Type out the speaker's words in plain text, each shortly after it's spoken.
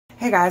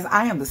Hey guys,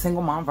 I am the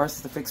single mom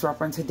versus the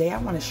fixer-upper, and today I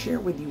want to share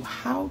with you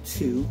how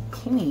to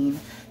clean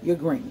your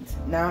greens.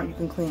 Now you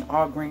can clean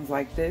all greens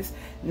like this.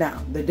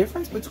 Now the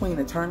difference between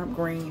a turnip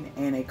green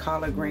and a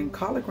collard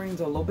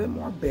greens are a little bit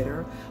more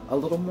bitter, a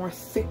little more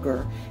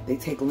thicker. They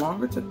take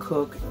longer to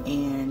cook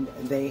and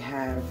they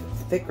have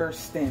thicker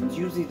stems.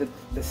 Usually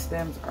the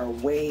stems are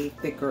way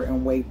thicker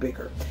and way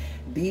bigger.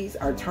 These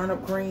are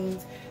turnip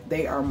greens.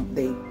 They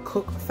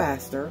cook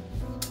faster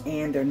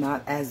and they're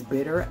not as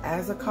bitter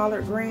as a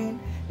collard green.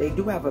 They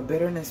do have a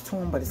bitterness to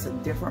them, but it's a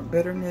different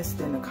bitterness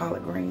than the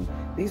collard green.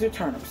 These are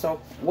turnips.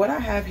 So what I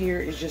have here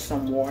is just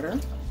some water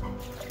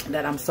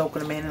that I'm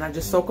soaking them in, and I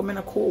just soak them in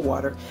a cool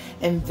water,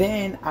 and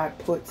then I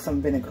put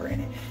some vinegar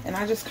in it, and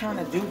I just kind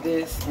of do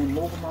this and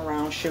move them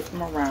around, shift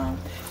them around.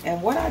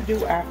 And what I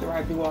do after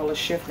I do all the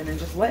shifting and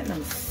just letting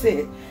them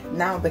sit,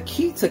 now the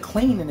key to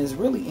cleaning is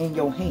really in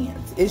your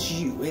hands. It's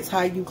you. It's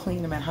how you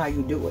clean them and how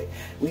you do it.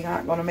 We're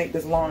not going to make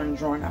this long and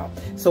drawn out.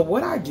 So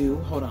what I do,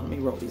 hold on, let me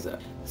roll these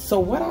up. So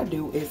what I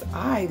do is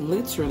I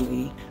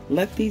literally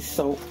let these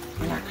soak,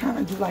 and I kind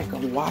of do like a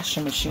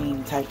washing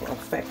machine type of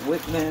effect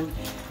with them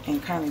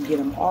and kind of get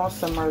them all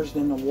submerged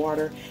in the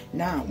water.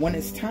 Now when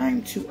it's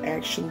time to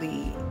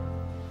actually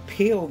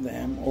peel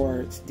them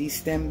or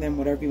destem them,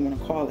 whatever you want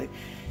to call it,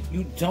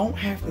 you don't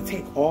have to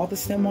take all the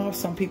stem off.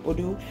 Some people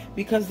do,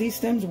 because these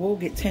stems will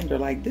get tender.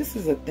 Like this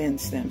is a thin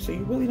stem, so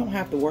you really don't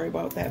have to worry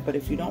about that. But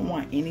if you don't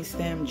want any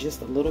stem,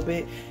 just a little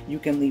bit, you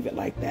can leave it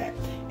like that.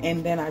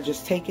 And then I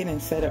just take it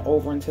and set it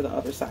over into the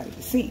other side of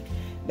the sink.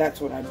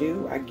 That's what I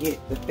do. I get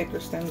the thicker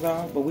stems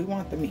off, but we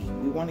want the meat.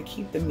 We want to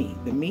keep the meat.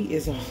 The meat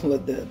is all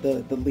of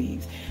the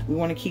leaves. We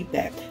want to keep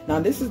that. Now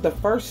this is the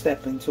first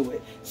step into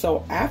it.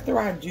 So after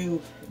I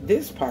do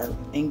this part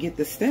and get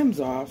the stems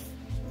off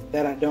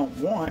that I don't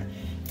want,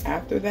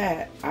 after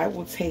that I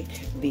will take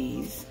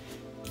these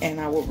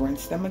and I will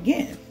rinse them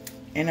again.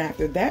 And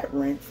after that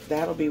rinse,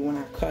 that'll be when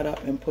I cut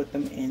up and put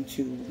them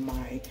into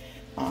my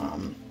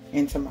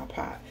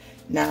pot.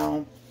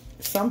 Now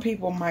some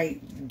people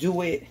might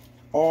do it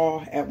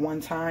all at one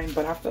time,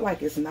 but I feel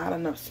like it's not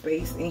enough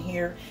space in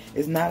here.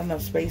 It's not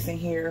enough space in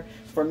here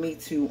for me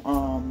to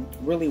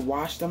really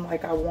wash them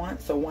like I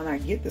want. So when I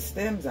get the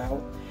stems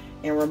out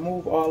and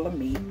remove all the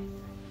meat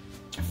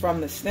from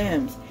the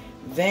stems,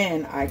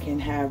 then I can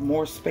have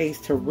more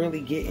space to really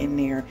get in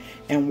there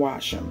and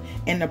wash them.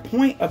 And the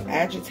point of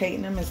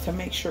agitating them is to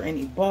make sure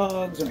any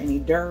bugs or any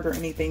dirt or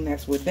anything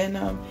that's within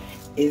them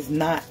is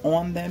not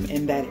on them,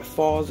 and that it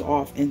falls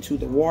off into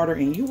the water.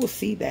 And you will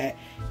see that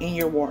in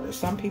your water.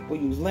 Some people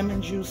use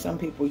lemon juice, some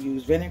people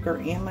use vinegar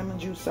and lemon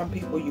juice, some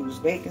people use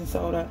baking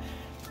soda.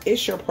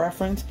 It's your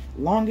preference,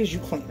 long as you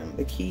clean them.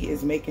 The key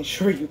is making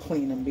sure you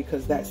clean them,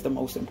 because that's the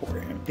most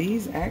important.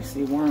 These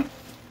actually weren't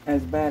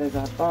as bad as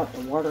I thought.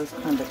 The water is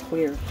kind of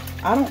clear.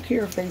 I don't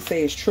care if they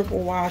say it's triple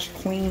wash,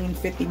 clean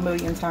 50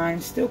 million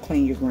times, still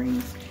clean your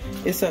greens.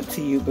 It's up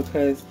to you,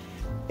 because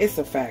it's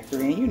a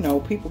factory, and you know,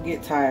 people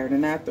get tired,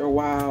 and after a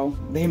while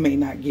they may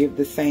not give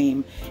the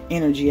same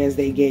energy as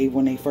they gave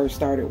when they first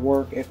started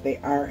work, if they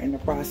are in the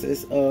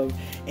process of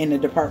in the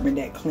department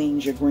that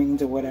cleans your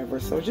greens or whatever.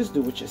 So just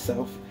do it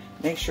yourself.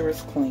 Make sure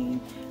it's clean.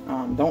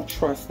 Don't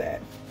trust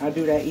that. I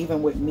do that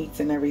even with meats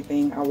and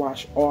everything. I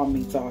wash all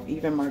meats off,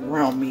 even my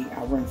ground meat,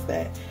 I rinse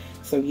that.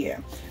 So yeah,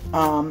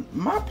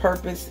 my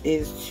purpose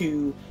is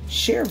to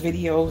share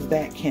videos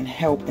that can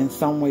help in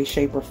some way,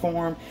 shape, or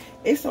form.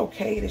 It's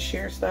okay to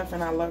share stuff,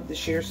 and I love to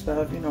share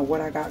stuff, you know,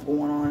 what I got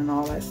going on and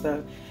all that stuff.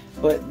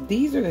 But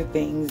these are the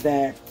things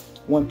that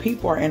when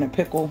people are in a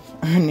pickle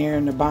and they're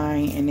in the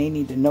bind and they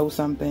need to know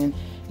something,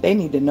 they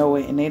need to know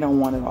it, and they don't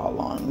want it all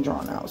long and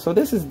drawn out. So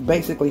this is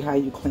basically how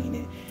you clean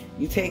it.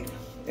 You take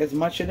as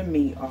much of the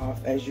meat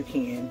off as you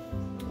can,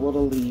 or the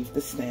leaf,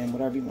 the stem,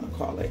 whatever you want to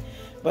call it.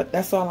 But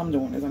that's all I'm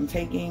doing, is I'm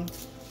taking,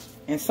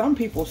 and some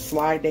people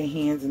slide their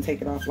hands and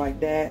take it off like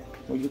that,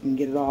 where you can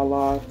get it all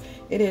off.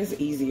 It is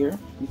easier.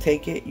 You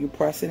take it, you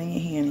press it in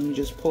your hand, and you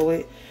just pull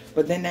it.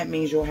 But then that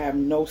means you'll have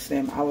no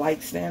stem. I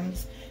like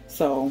stems.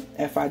 So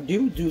if I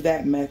do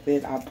that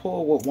method, I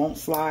pull what won't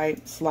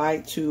slide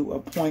to a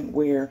point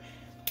where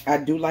I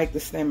do like the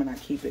stem, and I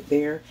keep it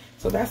there.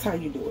 So that's how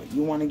you do it.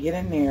 You want to get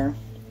in there,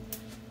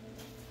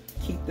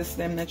 keep the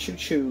stem that you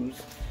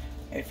choose.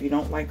 If you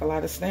don't like a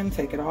lot of stem,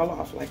 take it all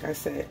off, like I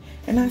said,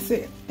 and that's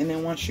it. And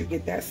then once you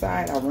get that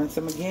side, I'll rinse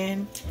them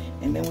again,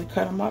 and then we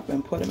cut them up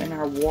and put them in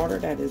our water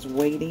that is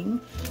waiting.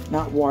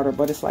 Not water,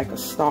 but it's like a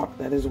stock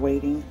that is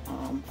waiting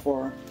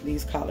for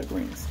these collard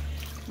greens.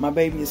 My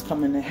baby is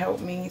coming to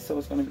help me, so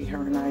it's going to be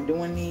her and I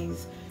doing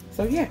these.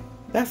 So yeah,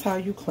 that's how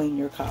you clean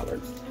your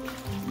collards.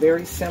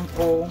 Very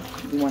simple.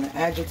 You want to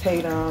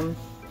agitate them,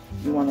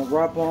 you want to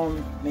rub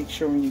them. Make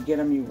sure when you get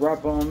them, you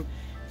rub them,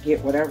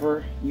 get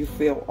whatever you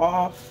feel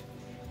off.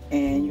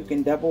 And you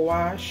can double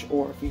wash,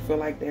 or if you feel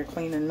like they're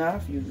clean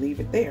enough, you leave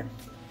it there.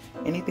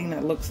 Anything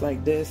that looks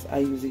like this, I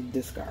usually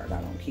discard.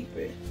 I don't keep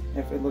it.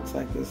 If it looks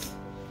like this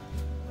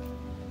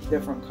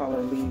different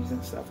color leaves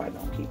and stuff, I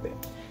don't keep it.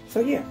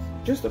 So yeah,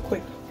 just a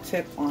quick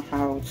tip on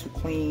how to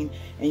clean,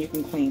 and you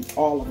can clean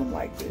all of them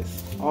like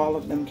this. All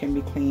of them can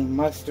be cleaned: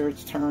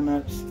 mustards,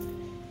 turnips,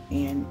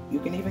 And you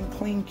can even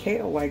clean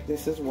kale like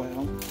this as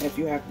well if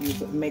you have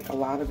to make a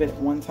lot of it at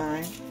one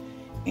time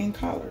in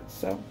collards.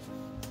 So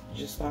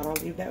just thought I'll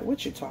leave that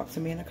with you. Talk to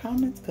me in the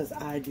comments because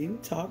I do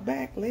talk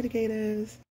back. Later, gators.